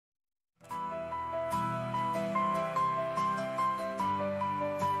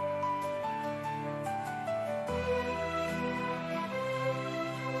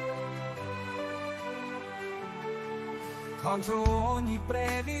Contro ogni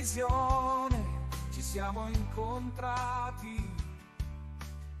previsione ci siamo incontrati,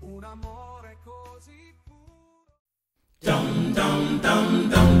 un amore così puro. Dum dum dum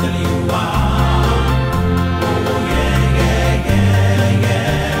dum deliwa. Oh yeah yeah yeah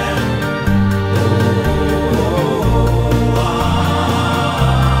yeah. Oh,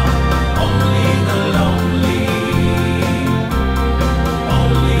 only the lonely,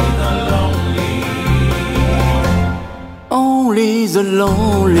 only the lonely, only the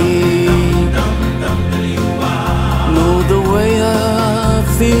lonely know the way I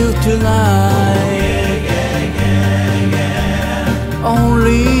feel tonight.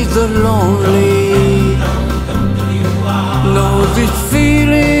 Only the lonely know this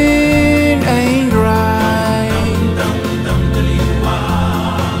feeling ain't right.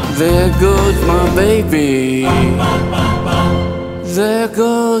 There goes my baby, there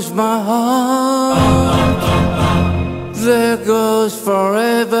goes my heart, there goes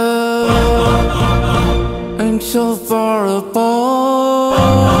forever, and so far apart.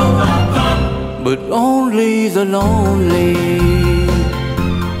 But only the lonely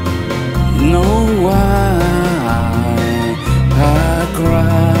know why I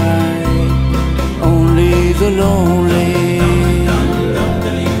cry. Only the lonely.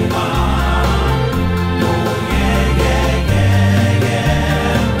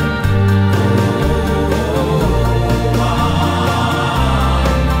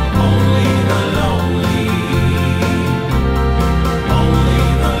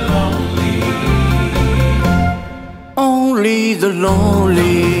 Only the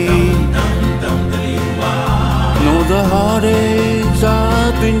lonely know the heartaches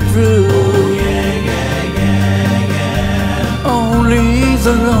I've been through. Only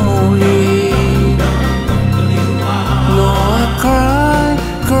the lonely know I cry,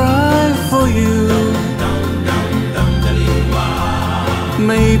 cry for you.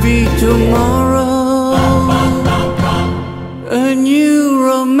 Maybe tomorrow a new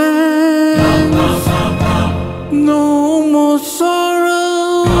romance. No more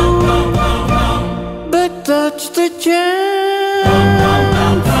sorrow, but that's the chance.